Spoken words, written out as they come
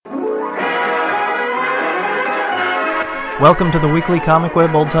Welcome to the weekly Comic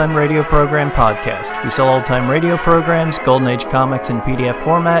Web Old Time Radio Program podcast. We sell old time radio programs, Golden Age comics in PDF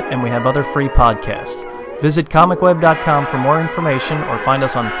format, and we have other free podcasts. Visit comicweb.com for more information or find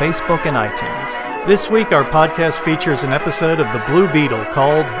us on Facebook and iTunes. This week our podcast features an episode of The Blue Beetle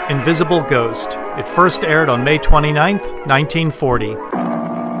called Invisible Ghost. It first aired on May 29th, 1940.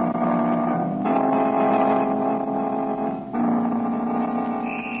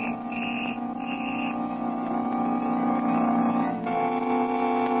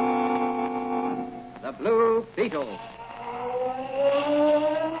 Beetle.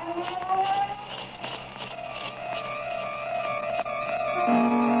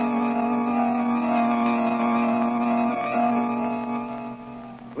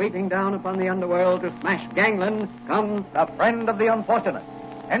 Sweeping down upon the underworld to smash gangland comes the friend of the unfortunate,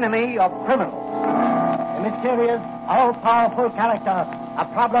 enemy of criminals. A mysterious, all-powerful character, a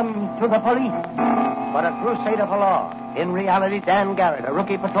problem to the police, but a crusader for law. In reality, Dan Garrett, a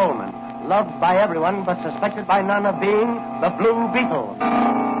rookie patrolman, loved by everyone but suspected by none of being the Blue Beetle.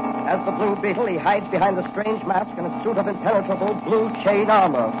 As the Blue Beetle, he hides behind a strange mask and a suit of impenetrable blue chain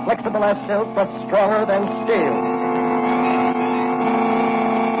armor, flexible as silk but stronger than steel.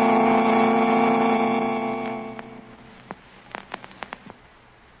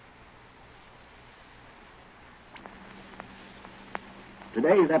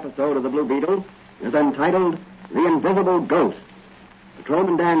 Today's episode of the Blue Beetle is entitled The Invisible Ghost.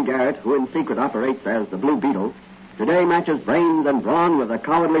 Patrolman Dan Garrett, who in secret operates as the Blue Beetle, today matches brains and brawn with a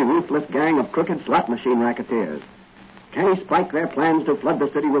cowardly, ruthless gang of crooked slot machine racketeers. Can he spike their plans to flood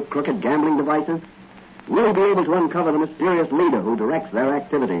the city with crooked gambling devices? Will he be able to uncover the mysterious leader who directs their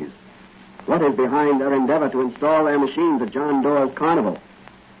activities? What is behind their endeavor to install their machines at John Doerr's carnival?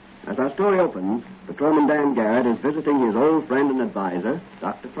 As our story opens, Patrolman Dan Garrett is visiting his old friend and advisor,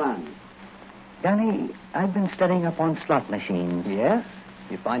 Dr. Franz. Danny, I've been studying up on slot machines. Yes?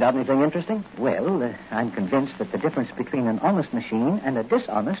 You find out anything interesting? Well, I'm convinced that the difference between an honest machine and a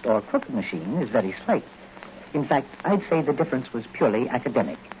dishonest or crooked machine is very slight. In fact, I'd say the difference was purely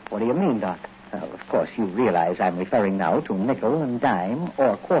academic. What do you mean, Doc? Of course, you realize I'm referring now to nickel and dime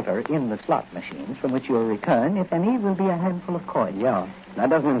or quarter in the slot machines, from which your return, if any, will be a handful of coins. Yeah. That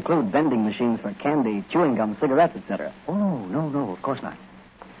doesn't include vending machines for candy, chewing gum, cigarettes, etc. Oh, no, of course not.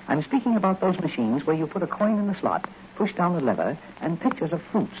 I'm speaking about those machines where you put a coin in the slot, push down the lever, and pictures of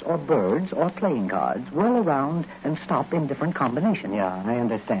fruits or birds or playing cards whirl around and stop in different combinations. Yeah, I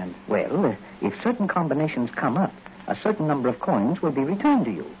understand. Well, if certain combinations come up, a certain number of coins will be returned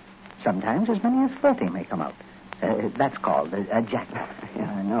to you. Sometimes as many as 40 may come out. That's called a jackpot.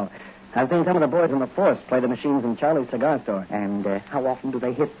 Yeah, I know. I've seen some of the boys in the force play the machines in Charlie's cigar store. And how often do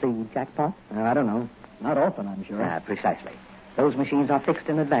they hit the jackpot? I don't know. Not often, I'm sure. Precisely. Those machines are fixed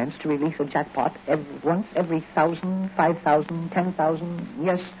in advance to release a jackpot once every 1,000, 5,000, 10,000,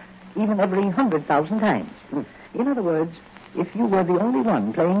 yes, even every 100,000 times. In other words, if you were the only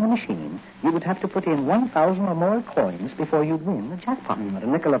one playing the machine, you would have to put in 1,000 or more coins before you'd win the jackpot. At a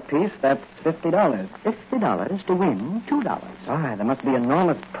nickel apiece, that's $50. $50 to win $2. There must be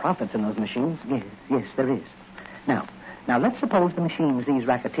enormous profits in those machines. Yes, there is. Now, let's suppose the machines these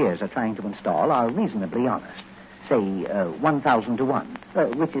racketeers are trying to install are reasonably honest. Say, 1,000 to 1,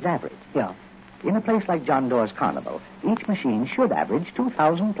 which is average. Yeah. In a place like John Doerr's Carnival, each machine should average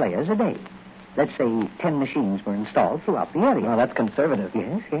 2,000 players a day. Let's say 10 machines were installed throughout the area. Oh, that's conservative.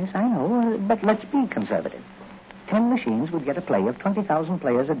 Yes, I know, but let's be conservative. 10 machines would get a play of 20,000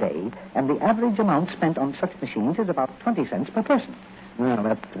 players a day, and the average amount spent on such machines is about 20 cents per person. Well,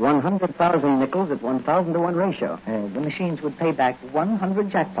 that's 100,000 nickels at 1,000 to 1 ratio. The machines would pay back 100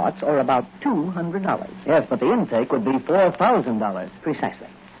 jackpots, or about $200. Yes, but the intake would be $4,000. Precisely.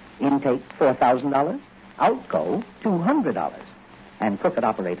 Intake $4,000, outgo $200. And crooked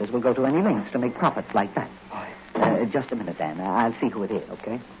operators will go to any lengths to make profits like that. Just a minute, Dan. I'll see who it is,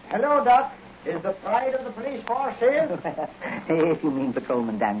 okay? Hello, Doc. Is the pride of the police force here? If you mean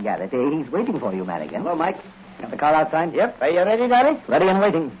Patrolman Dan Garrett, he's waiting for you, Madigan. Hello, Mike. Got the car outside? Yep. Are you ready, Daddy? Ready and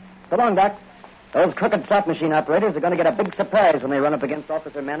waiting. So long, Doc. Those crooked slot machine operators are going to get a big surprise when they run up against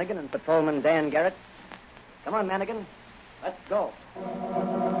Officer Manigan and Patrolman Dan Garrett. Come on, Manigan. Let's go.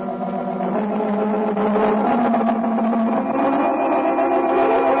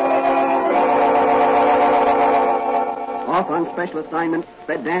 Off on special assignment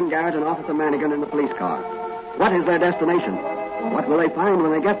sped Dan Garrett and Officer Manigan in the police car. What is their destination? What will they find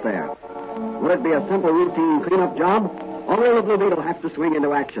when they get there? Will it be a simple routine cleanup job, or will the Blue Beetle have to swing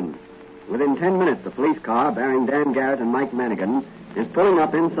into action? Within 10 minutes, the police car bearing Dan Garrett and Mike Manigan is pulling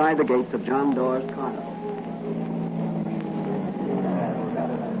up inside the gates of John Doerr's carnival.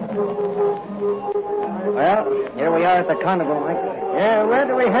 Well, here we are at the carnival, Mike. Yeah, where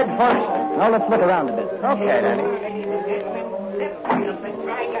do we head first? Well, let's look around a bit. Okay, Danny.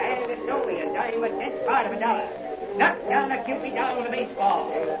 Trying to hand this over you, dying with 10th part of $1. Knock down a Cupid down with a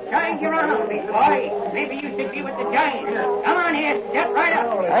baseball. Trying your arm, big boy. Maybe you should be with the Giants. Come on here, step right up.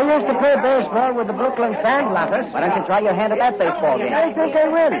 I used to play baseball with the Brooklyn Sandlotters. Why don't you try your hand at that baseball game? I think I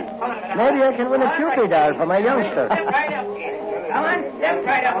win. Maybe I can win a Cupid doll for my youngster. Step right up here. Come on, step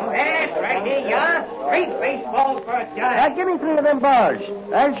right up. That's right, there you are. Great baseball for a Giant. Give me 3 of them balls.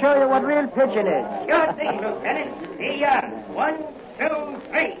 I'll show you what real pitching is. Sure thing, Lieutenant. Here you are. 1, 2,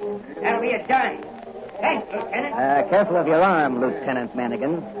 3. That'll be a Giant. Thanks, Lieutenant. Careful of your arm, Lieutenant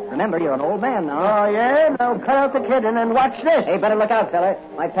Manigan. Remember, you're an old man now. Oh, yeah? Now cut out the kid and watch this. Hey, better look out, fella.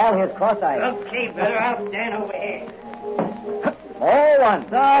 My pal here's cross-eyed. Okay, brother, I'll stand over here. All 1. No,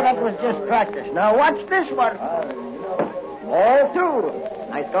 that was just practice. Now watch this one. All 2.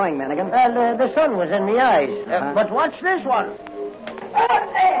 Nice going, Manigan. Well, the sun was in the eyes. But watch this one.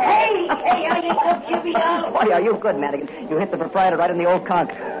 Hey, are you so Cupid doll? Boy, are you good, Manigan. You hit the proprietor right in the old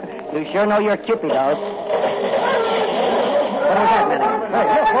conch. You sure know your Cupid dolls. What was that, Manigan? Hey,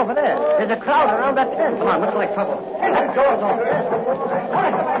 look, over there. There's a crowd around that tent. Come on, looks like trouble. Hey, that door's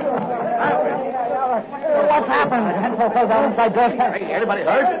What's happened? The tent fell down inside doorstep. Hey, anybody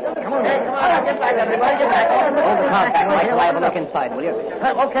hurt? Come on. Hey, come on. Get back, everybody. Get back. Hold the conch back, Mike. I'll have a look inside, will you?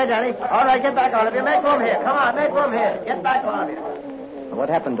 Okay, Danny. All right, get back, all of you. Make room here. Come on, make room here. Get back, all of you. What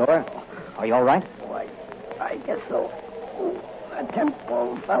happened, Dora? Are you all right? Why, I guess so. A tent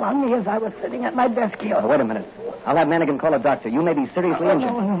pole fell on me as I was sitting at my desk here. Oh, wait a minute. I'll have Manigan call a doctor. You may be seriously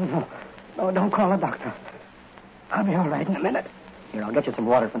injured. No, don't call a doctor. I'll be all right in a minute. Here, I'll get you some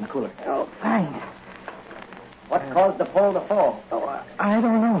water from the cooler. Oh, thanks. What caused the pole to fall? Oh, I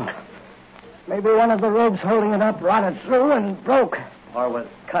don't know. Maybe one of the ropes holding it up rotted through and broke. Or was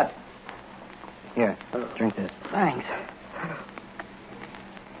cut. Here, drink this. Thanks.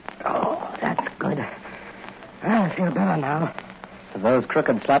 Oh, that's good. I feel better now. Have those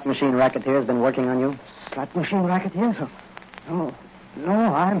crooked slot machine racketeers been working on you? Slot machine racketeers? No,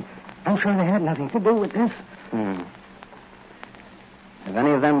 I'm sure they had nothing to do with this. Have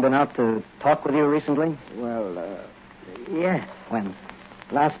any of them been out to talk with you recently? Well, yes. When?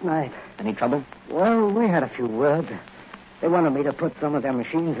 Last night. Any trouble? Well, we had a few words. They wanted me to put some of their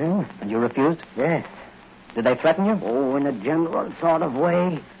machines in. And you refused? Yes. Did they threaten you? Oh, in a general sort of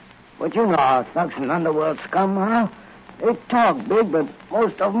way. But you know how thugs and underworld scum are. They talk big, but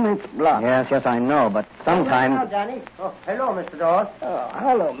most of them it's bluff. Yes, I know, but sometimes... Hello, Danny. Oh, hello, Mr. Dawes. Oh,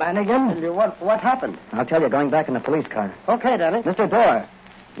 hello, Manigan. What happened? I'll tell you, going back in the police car. Okay, Danny. Mr. Dorr,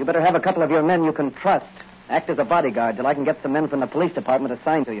 you better have a couple of your men you can trust. Act as a bodyguard till I can get some men from the police department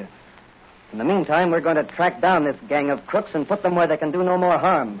assigned to you. In the meantime, we're going to track down this gang of crooks and put them where they can do no more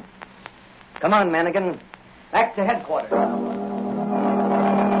harm. Come on, Manigan. Back to headquarters.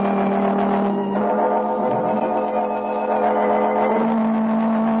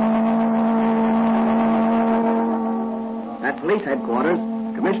 At police headquarters,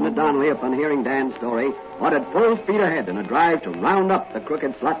 Commissioner Donnelly, upon hearing Dan's story, ordered full speed ahead in a drive to round up the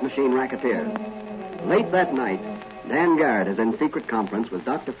crooked slot machine racketeers. Late that night, Dan Garrett is in secret conference with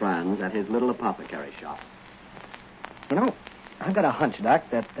Dr. Franz at his little apothecary shop. You know, I've got a hunch, Doc,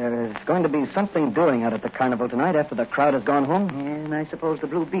 that there's going to be something doing out at the carnival tonight after the crowd has gone home. And I suppose the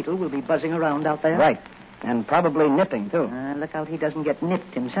Blue Beetle will be buzzing around out there. Right. And probably nipping, too. Look out he doesn't get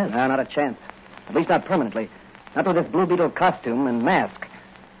nipped himself. No, not a chance. At least not permanently. Not with this Blue Beetle costume and mask.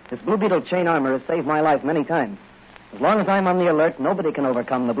 This Blue Beetle chain armor has saved my life many times. As long as I'm on the alert, nobody can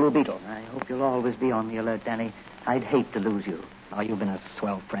overcome the Blue Beetle. I hope you'll always be on the alert, Danny. I'd hate to lose you. Oh, you've been a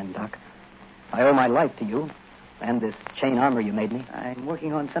swell friend, Doc. I owe my life to you and this chain armor you made me. I'm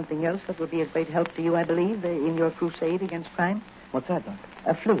working on something else that will be a great help to you, I believe, in your crusade against crime. What's that, Doc?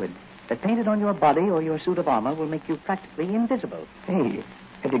 A fluid that painted on your body or your suit of armor will make you practically invisible. Hey,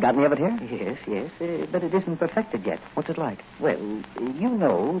 have you got any of it here? Yes, but it isn't perfected yet. What's it like? Well, you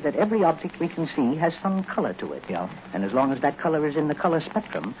know that every object we can see has some color to it. Yeah. And as long as that color is in the color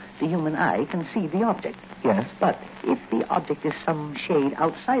spectrum, the human eye can see the object. Yes. But if the object is some shade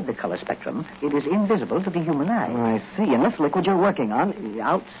outside the color spectrum, it is invisible to the human eye. I see. And this liquid you're working on?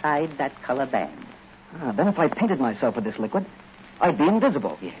 Outside that color band. Then if I painted myself with this liquid, I'd be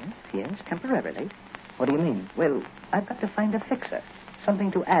invisible. Yes, temporarily. What do you mean? Well, I've got to find a fixer.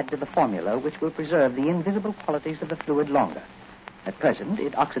 Something to add to the formula which will preserve the invisible qualities of the fluid longer. At present,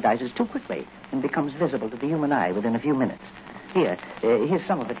 it oxidizes too quickly and becomes visible to the human eye within a few minutes. Here's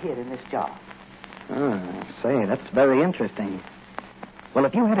some of it here in this jar. Say, that's very interesting. Well,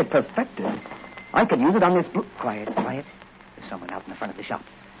 if you had it perfected, I could use it on this blue... Quiet. There's someone out in the front of the shop.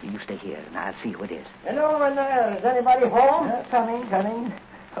 You stay here, and I'll see who it is. Hello in there. Is anybody home? Coming.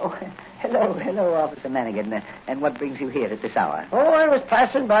 Oh, hello, Officer Manigan. And what brings you here at this hour? Oh, I was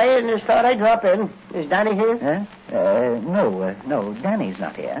passing by and just thought I'd drop in. Is Danny here? No, Danny's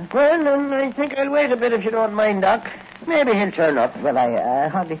not here. Well, then I think I'll wait a bit if you don't mind, Doc. Maybe he'll turn up. Well, I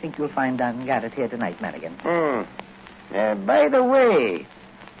hardly think you'll find Dan Garrett here tonight, Manigan. By the way,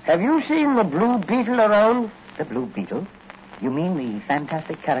 have you seen the Blue Beetle around? The Blue Beetle? You mean the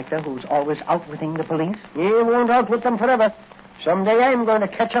fantastic character who's always outwitting the police? He won't outwit them forever. Someday I'm going to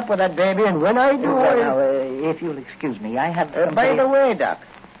catch up with that baby, and when I do... Now, if you'll excuse me, I have... By the way, Doc,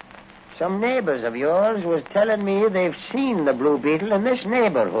 some neighbors of yours was telling me they've seen the Blue Beetle in this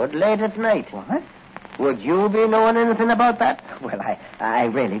neighborhood late at night. What? Would you be knowing anything about that? Well, I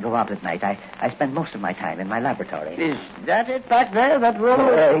rarely go out at night. I spend most of my time in my laboratory. Is that it back there, that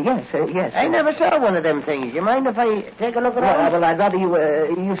room? Yes. I never saw one of them things. You mind if I take a look around? Well, I'd rather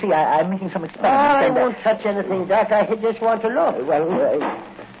you see, I'm making some experiments. I won't touch anything, Doc. I just want to look.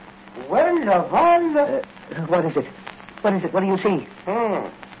 Wonderful. What is it? What do you see?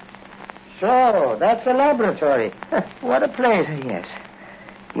 So, that's a laboratory. What a place.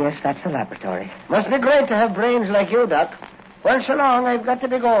 Yes, that's the laboratory. Must be great to have brains like you, Doc. Well, so long, I've got to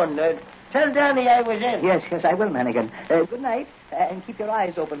be going. Tell Danny I was in. Yes, I will, Manigan. Good night, and keep your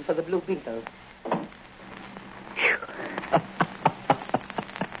eyes open for the Blue Beetle.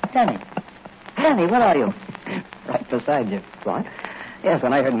 Danny, where are you? Right beside you. What? Yes,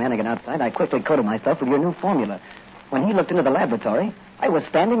 when I heard Manigan outside, I quickly coated myself with your new formula. When he looked into the laboratory, I was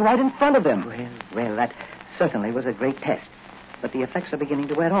standing right in front of him. Well, that certainly was a great test. But the effects are beginning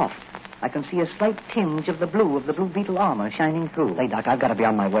to wear off. I can see a slight tinge of the Blue Beetle armor shining through. Hey, Doc, I've got to be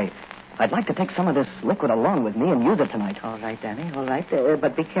on my way. I'd like to take some of this liquid along with me and use it tonight. All right, Danny, all right.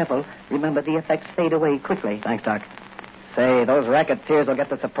 But be careful. Remember, the effects fade away quickly. Thanks, Doc. Say, those racketeers will get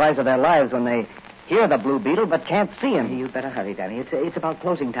the surprise of their lives when they hear the Blue Beetle but can't see him. You'd better hurry, Danny. It's about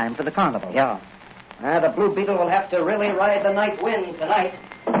closing time for the carnival. Yeah. The Blue Beetle will have to really ride the night wind tonight.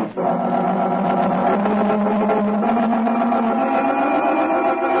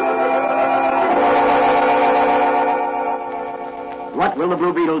 What will the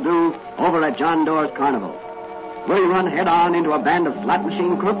Blue Beetle do over at John Doerr's carnival? Will he run head-on into a band of slot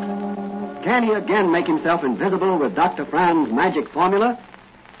machine crooks? Can he again make himself invisible with Dr. Fran's magic formula?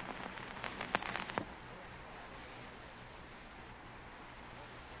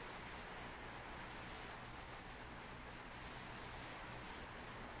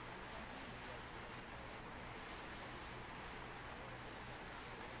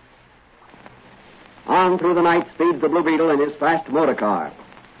 On through the night speeds the Blue Beetle in his fast motor car.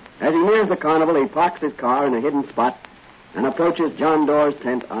 As he nears the carnival, he parks his car in a hidden spot and approaches John Doerr's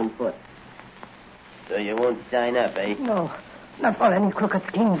tent on foot. So you won't sign up, eh? No, not for any crooked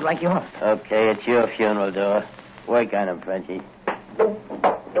schemes like yours. Okay, it's your funeral, Doerr. Work on him, Frenchie.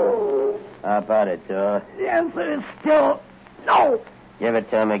 How about it, Doerr? The answer is still no. Give it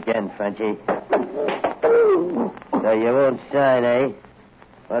to him again, Frenchie. So you won't sign, eh?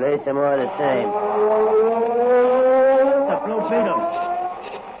 Well, here's some more of the same. The Blue Beetle.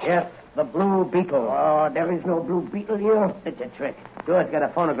 Yes, the Blue Beetle. Oh, there is no Blue Beetle here. It's a trick. Doerr's got a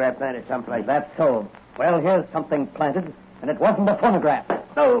phonograph planted someplace. That's so. Well, here's something planted, and it wasn't a phonograph.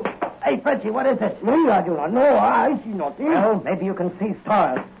 No. Hey, Frenchie, what is it? Me, I do not know. I see nothing. Well, maybe you can see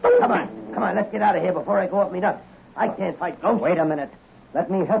stars. Come on, let's get out of here before I go up me nuts. I can't fight ghosts. Wait a minute. Let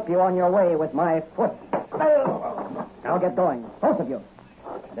me help you on your way with my foot. Now get going, both of you.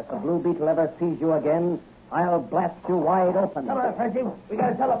 And if the Blue Beetle ever sees you again, I'll blast you wide open. Come on, Frenchie. We got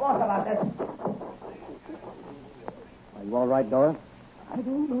to tell the boss about this. Are you all right, Dora? I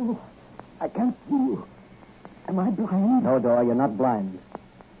don't know. I can't see you. Am I blind? No, Dora, you're not blind.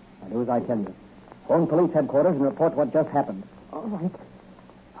 Now do as I tell you. Phone police headquarters and report what just happened. All right.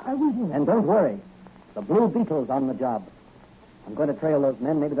 I will. And don't worry. The Blue Beetle's on the job. I'm going to trail those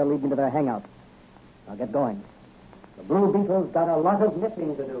men. Maybe they'll lead me to their hangout. Now get going. The Blue Beetle's got a lot of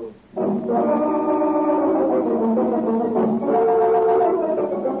nipping to do.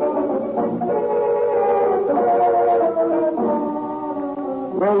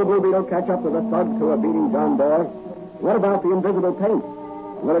 Will the Blue Beetle catch up with the thugs who are beating John Doerr? What about the invisible paint?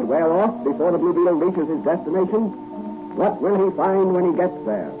 Will it wear off before the Blue Beetle reaches his destination? What will he find when he gets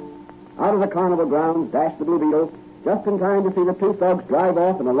there? Out of the carnival grounds dashed the Blue Beetle, just in time to see the two thugs drive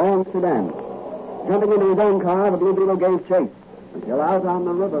off in a long sedan. Jumping into his own car, the Blue Beetle gave chase until out on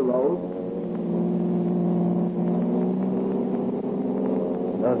the river road.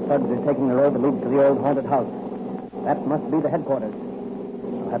 Those thugs are taking the road that leads to the old haunted house. That must be the headquarters.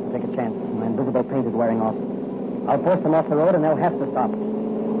 I'll have to take a chance. My invisible paint is wearing off. I'll force them off the road, and they'll have to stop.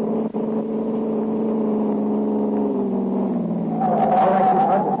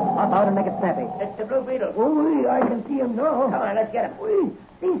 Hop out and make it snappy. It's the Blue Beetle. Oh, I can see him now. Come on, let's get him.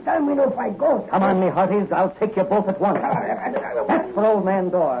 This time we don't fight ghosts. Come on, me hearties. I'll take you both at once. That's for Old Man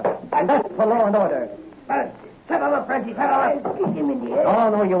Door. And that's for law and order. Settle up, Frenchie, settle up. Kick him in the head. Oh,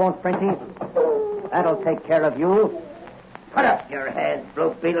 no, you won't, Frenchie. That'll take care of you. Put up your hands,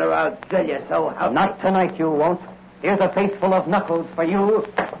 Blue Beetle, or I'll drill you so help Not me. tonight, you won't. Here's a face full of knuckles for you.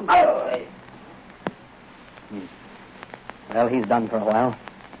 Oh. Well, he's done for a while.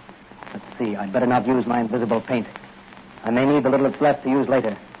 Let's see. I'd better not use my invisible paint. I may need the little that's left to use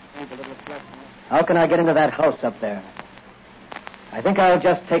later. How can I get into that house up there? I think I'll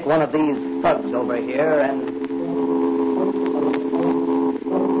just take one of these thugs over here and...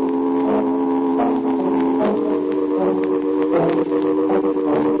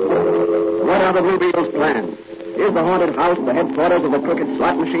 What are the Blue Beetle's plans? Is the haunted house the headquarters of the crooked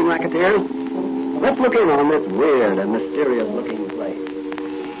slot machine racketeers? Let's look in on this weird and mysterious-looking place.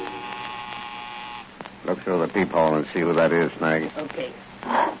 Look through the peephole and see who that is, Snag. Okay.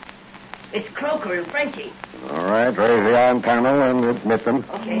 It's Croker and Frenchie. All right, raise the iron panel and admit them.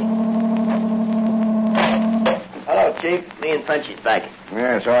 Okay. Hello, Chief. Me and Frenchie's back.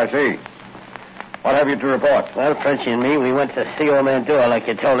 Yeah, so I see. What have you to report? Well, Frenchie and me, we went to see Old Man Door like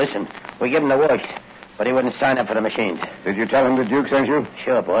you told us, and we gave him the works, but he wouldn't sign up for the machines. Did you tell him the Duke sent you?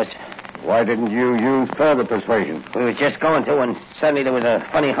 Sure, boss. Why didn't you use further persuasion? We was just going to, and suddenly there was a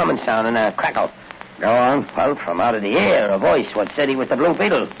funny humming sound and a crackle. Go on. Well, from out of the air, a voice what said he was the Blue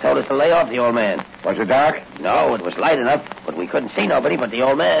Beetle told us to lay off the old man. Was it dark? No, it was light enough, but we couldn't see nobody but the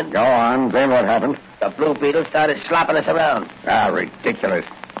old man. Go on. Then what happened? The Blue Beetle started slapping us around. Ah, ridiculous.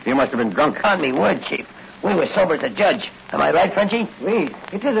 You must have been drunk. On me word, Chief. We were sober as a judge. Am I right, Frenchie? Oui,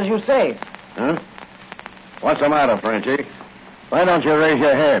 it is as you say. Huh? What's the matter, Frenchie? Why don't you raise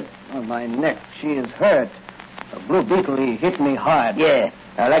your head? Oh, my neck, she is hurt. The Blue Beetle, he hit me hard. Yeah,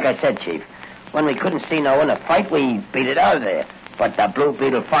 like I said, Chief. When we couldn't see no one to fight, we beat it out of there. But the Blue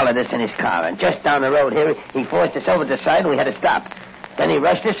Beetle followed us in his car, and just down the road here, he forced us over to the side, and we had to stop. Then he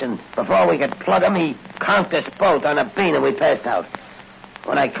rushed us, and before we could plug him, he conked us both on a bean, and we passed out.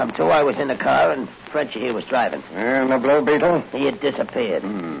 When I come to, I was in the car, and Frenchie here was driving. And the Blue Beetle? He had disappeared.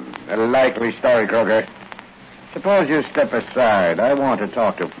 A likely story, Croker. Suppose you step aside. I want to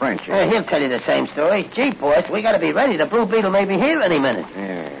talk to Frenchie. He'll tell you the same story. Gee, boss, we got to be ready. The Blue Beetle may be here any minute.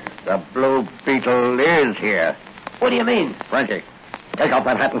 Yeah, the Blue Beetle is here. What do you mean? Frenchie, take off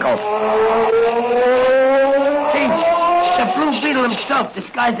that hat and coat. Gee, the Blue Beetle himself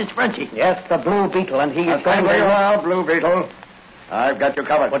disguised as Frenchie. Yes, the Blue Beetle, and he is Stand where you are, Blue Beetle. I've got you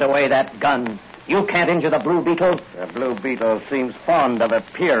covered. Put away that gun. You can't injure the Blue Beetle. The Blue Beetle seems fond of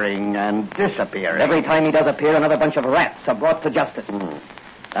appearing and disappearing. Every time he does appear, another bunch of rats are brought to justice.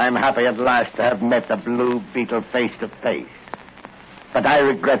 I'm happy at last to have met the Blue Beetle face to face. But I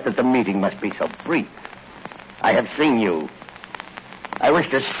regret that the meeting must be so brief. I have seen you. I wish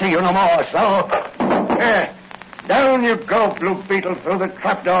to see you no more, so... Here, down you go, Blue Beetle, through the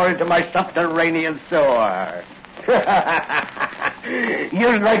trapdoor into my subterranean sewer.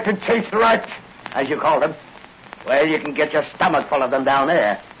 You like to chase rats, as you call them? Well, you can get your stomach full of them down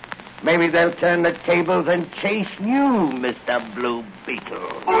there. Maybe they'll turn the tables and chase you, Mr. Blue Beetle.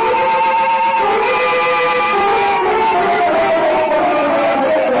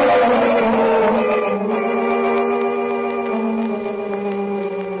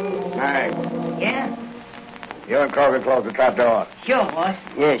 Hey. Yeah? You and Croker close the trapdoor. Sure, boss.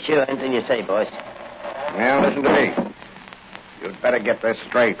 Yeah, sure. Anything you say, boss. Now, listen to me. You'd better get this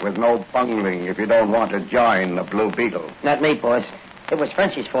straight with no bungling if you don't want to join the Blue Beetle. Not me, boss. It was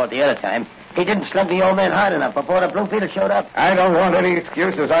Frenchie's fault the other time. He didn't slug the old man hard enough before the Blue Beetle showed up. I don't want any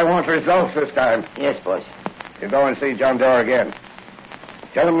excuses. I want results this time. Yes, boss. You go and see John Doe again.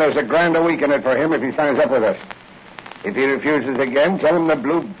 Tell him there's $1,000 a week in it for him if he signs up with us. If he refuses again, tell him the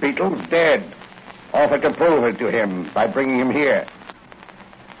Blue Beetle's dead. Offer to prove it to him by bringing him here.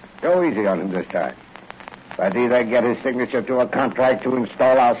 Go easy on him this time. But either get his signature to a contract to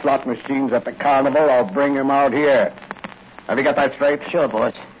install our slot machines at the carnival or bring him out here. Have you got that straight? Sure,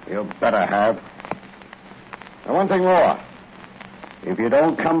 boss. You better have. Now, one thing more. If you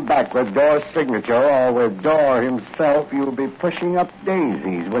don't come back with Door's signature or with Door himself, you'll be pushing up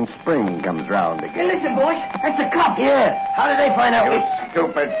daisies when spring comes round again. Hey, listen, boys. That's the cop. Yeah. How did they find out? You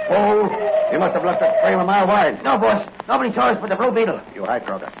stupid fool. You must have left a trail a mile wide. No, boss. Nobody saw us but the Blue Beetle. You hide,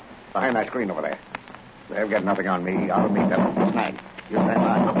 Croker. Behind that screen over there. They'll get nothing on me. I'll meet them. Snag, you stand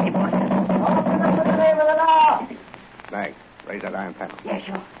by. Okay, boss. Open up the name of the law. Snag, raise that iron panel. Yeah,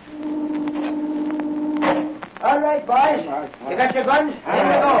 sure. All right, boys. You got your guns? Here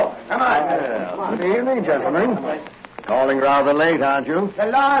we go. Come on. Good evening, gentlemen. Calling rather late, aren't you? The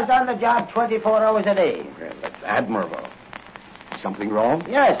law's on the job 24 hours a day. Well, that's admirable. Something wrong?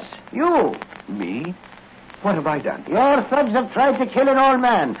 Yes, you. Me? What have I done? Your thugs have tried to kill an old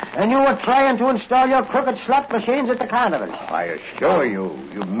man, and you were trying to install your crooked slot machines at the carnival. I assure you,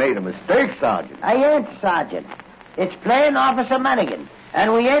 you've made a mistake, Sergeant. I ain't, Sergeant. It's plain Officer Mannigan,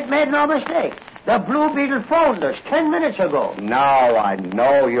 and we ain't made no mistake. The Blue Beetle phoned us 10 minutes ago. Now I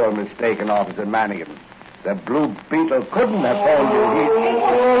know you're mistaken, Officer Mannigan. The Blue Beetle couldn't have phoned you.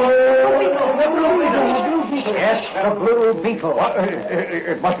 The Blue Beetle. Yes, the Blue Beetle. What?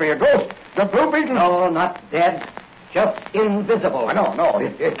 It must be a ghost. The Blue Beetle? No, not dead. Just invisible. No,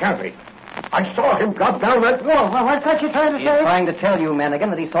 it can't be. I saw him drop down that... Oh, well, what's that you're trying to He's say? trying to tell you, Mannigan,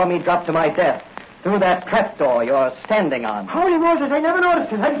 that he saw me drop to my death through that trapdoor you're standing on. Holy Moses, I never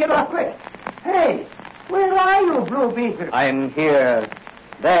noticed it. Let's get off quick. Hey, where are you, Blue Beetle? I'm here,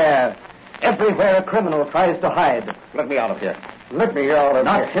 there, everywhere a criminal tries to hide. Let me out of here. Let me out of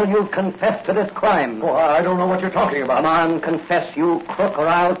Not here. till you confess to this crime. Oh, I don't know what you're talking about. Come on, confess, you crook, or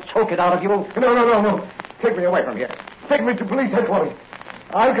I'll choke it out of you. No. Take me away from here. Take me to police headquarters.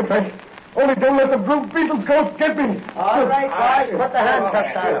 I'll confess. Only don't let the Blue Beetle's ghost get me. All right, boys, put the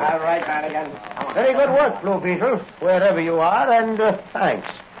handcuffs on. All right, Mannigan. Very good work, Blue Beetle, wherever you are, and thanks.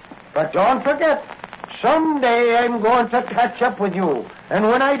 But don't forget, someday I'm going to catch up with you. And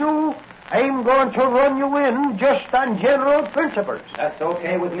when I do, I'm going to run you in just on general principles. That's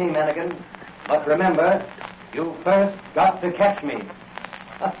okay with me, Mannigan. But remember, you first got to catch me.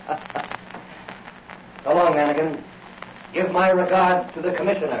 So long, Mannigan. Give my regards to the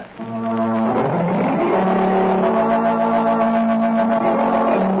commissioner.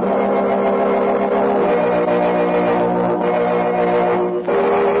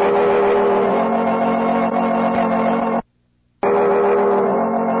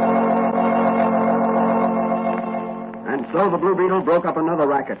 And so the Blue Beetle broke up another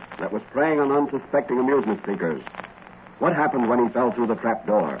racket that was preying on unsuspecting amusement seekers. What happened when he fell through the trap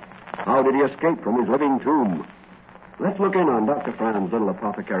door? How did he escape from his living tomb? Let's look in on Dr. Fran's little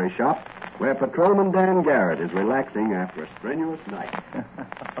apothecary shop, where Patrolman Dan Garrett is relaxing after a strenuous night.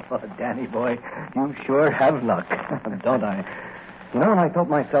 Oh, Danny boy, you sure have luck, don't I? You know, when I felt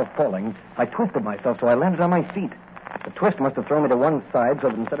myself falling, I twisted myself so I landed on my feet. The twist must have thrown me to one side so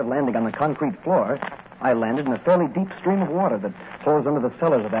that instead of landing on the concrete floor, I landed in a fairly deep stream of water that flows under the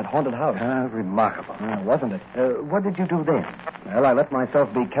cellars of that haunted house. Remarkable. Wasn't it? What did you do then? Well, I let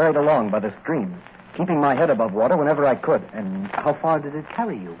myself be carried along by the stream, keeping my head above water whenever I could. And how far did it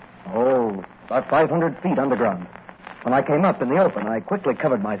carry you? Oh, about 500 feet underground. When I came up in the open, I quickly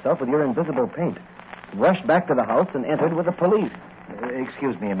covered myself with your invisible paint, rushed back to the house, and entered with the police.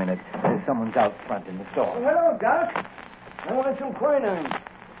 Excuse me a minute. Someone's out front in the store. Hello, Doc. I want some quinine.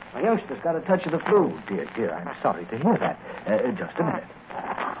 My youngster's got a touch of the flu. Dear, I'm sorry to hear that. Just a minute.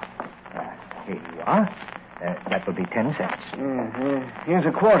 Here you are. That will be 10 cents. Here's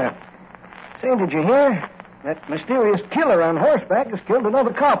a quarter. Say, did you hear? That mysterious killer on horseback has killed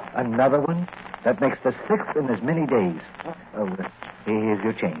another cop. Another one? That makes the 6th in as many days. Oh, here's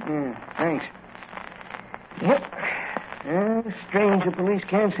your change. Thanks. Yep. Strange the police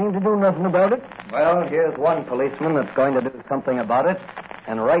can't seem to do nothing about it. Well, here's one policeman that's going to do something about it,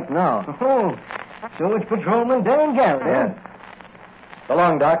 and right now. Oh, so it's Patrolman Dan Garrett, Yes. So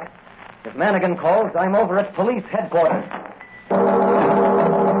long, Doc. If Mannigan calls, I'm over at police headquarters.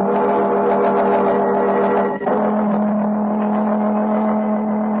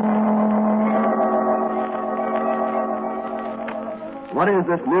 What is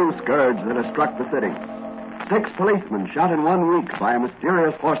this new scourge that has struck the city? 6 policemen shot in 1 week by a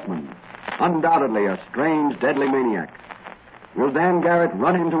mysterious horseman. Undoubtedly a strange, deadly maniac. Will Dan Garrett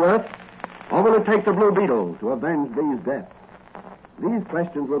run him to earth? Or will it take the Blue Beetle to avenge these deaths? These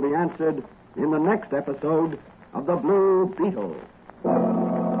questions will be answered in the next episode of The Blue Beetle.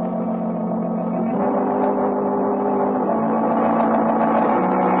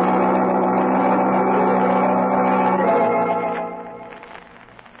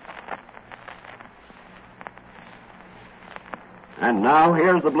 And now,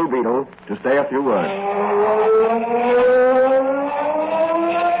 here's the Blue Beetle to say a few words.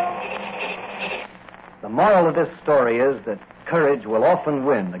 The moral of this story is that courage will often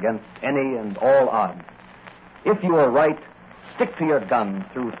win against any and all odds. If you are right, stick to your gun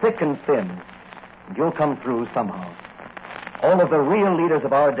through thick and thin, and you'll come through somehow. All of the real leaders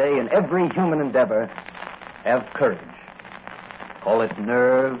of our day in every human endeavor have courage. Call it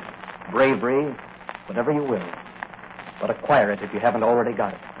nerve, bravery, whatever you will. But acquire it if you haven't already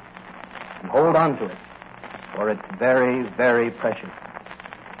got it. And hold on to it, for it's very, very precious.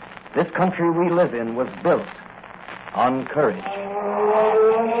 This country we live in was built on courage.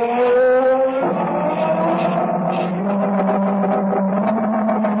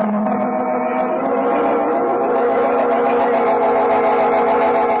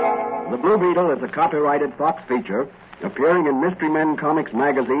 The Blue Beetle is a copyrighted Fox feature appearing in Mystery Men Comics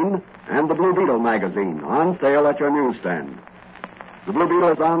magazine and the Blue Beetle magazine, on sale at your newsstand. The Blue Beetle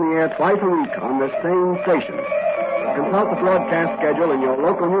is on the air twice a week on this same station. Consult the broadcast schedule in your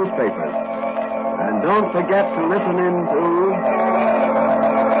local newspapers. And don't forget to listen in to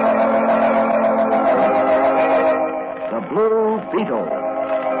The Blue Beetle.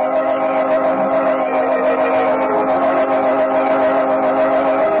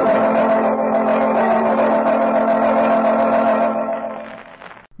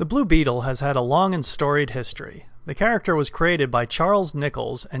 The Blue Beetle has had a long and storied history. The character was created by Charles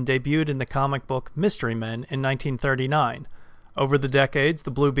Nichols and debuted in the comic book Mystery Men in 1939. Over the decades, the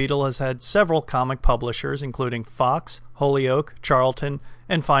Blue Beetle has had several comic publishers, including Fox, Holyoke, Charlton,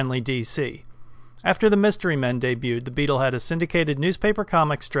 and finally DC. After the Mystery Men debuted, the Beetle had a syndicated newspaper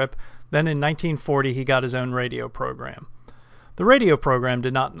comic strip, then in 1940 he got his own radio program. The radio program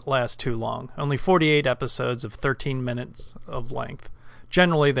did not last too long, only 48 episodes of 13 minutes of length.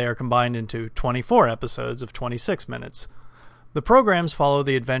 Generally, they are combined into 24 episodes of 26 minutes. The programs follow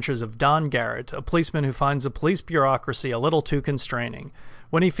the adventures of Don Garrett, a policeman who finds the police bureaucracy a little too constraining.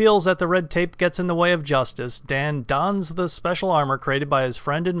 When he feels that the red tape gets in the way of justice, Dan dons the special armor created by his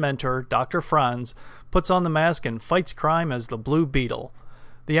friend and mentor, Dr. Franz, puts on the mask and fights crime as the Blue Beetle.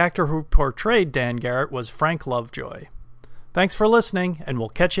 The actor who portrayed Dan Garrett was Frank Lovejoy. Thanks for listening, and we'll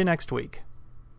catch you next week.